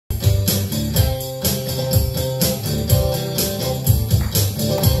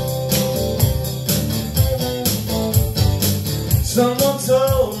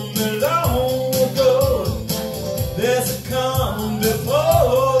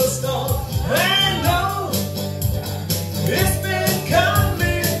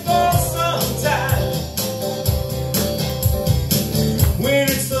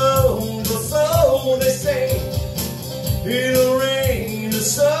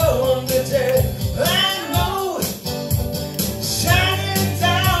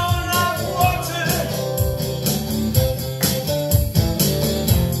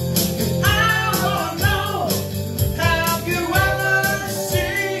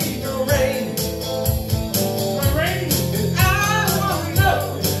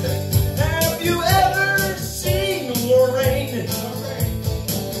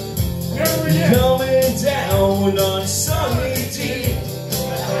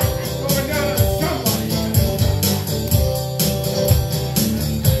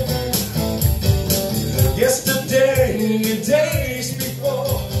days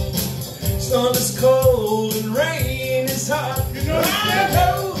before. Sun is cold and rain is hot. You notice that?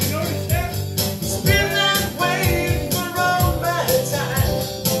 You notice that? It's been that way for all my time.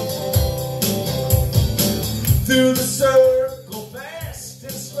 Through the circle, fast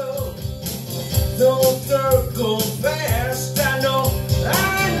and slow. Don't circle fast, I know.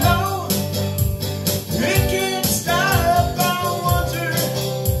 It can't stop, I wonder.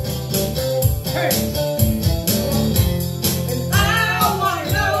 Hey! And I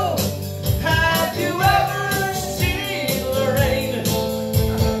wanna know, have you ever seen the rain?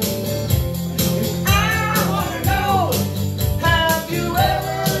 And I wanna know, have you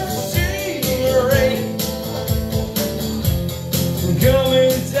ever seen the rain?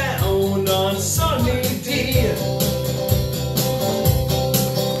 Coming down on sunny day.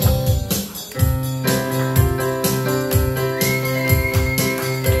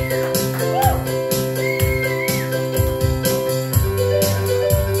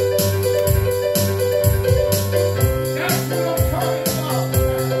 That's what I'm talking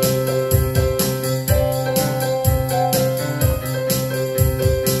about.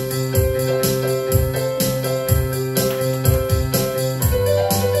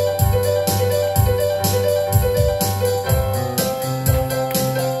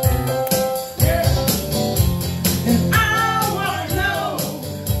 And I wanna know,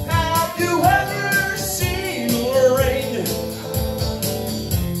 have you ever seen the rain?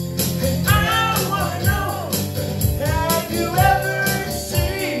 And I wanna know, have you ever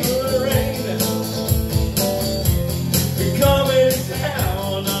seen the rain? Coming down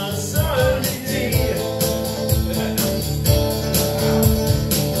on a sunny day.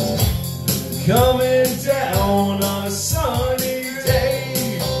 Coming down on a sunny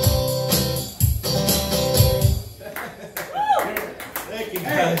day. Thank you,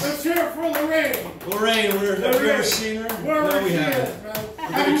 Hey, guys. let's hear it for Lorraine. Lorraine, have you ever seen her? Where No, was we she haven't. at, man? We're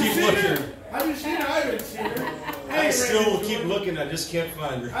Have gonna you keep seen looking. her? Have you seen her? I haven't seen her. I still keep looking, I just can't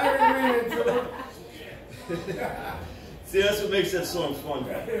find her. I haven't ran into her. See, that's what makes that song fun.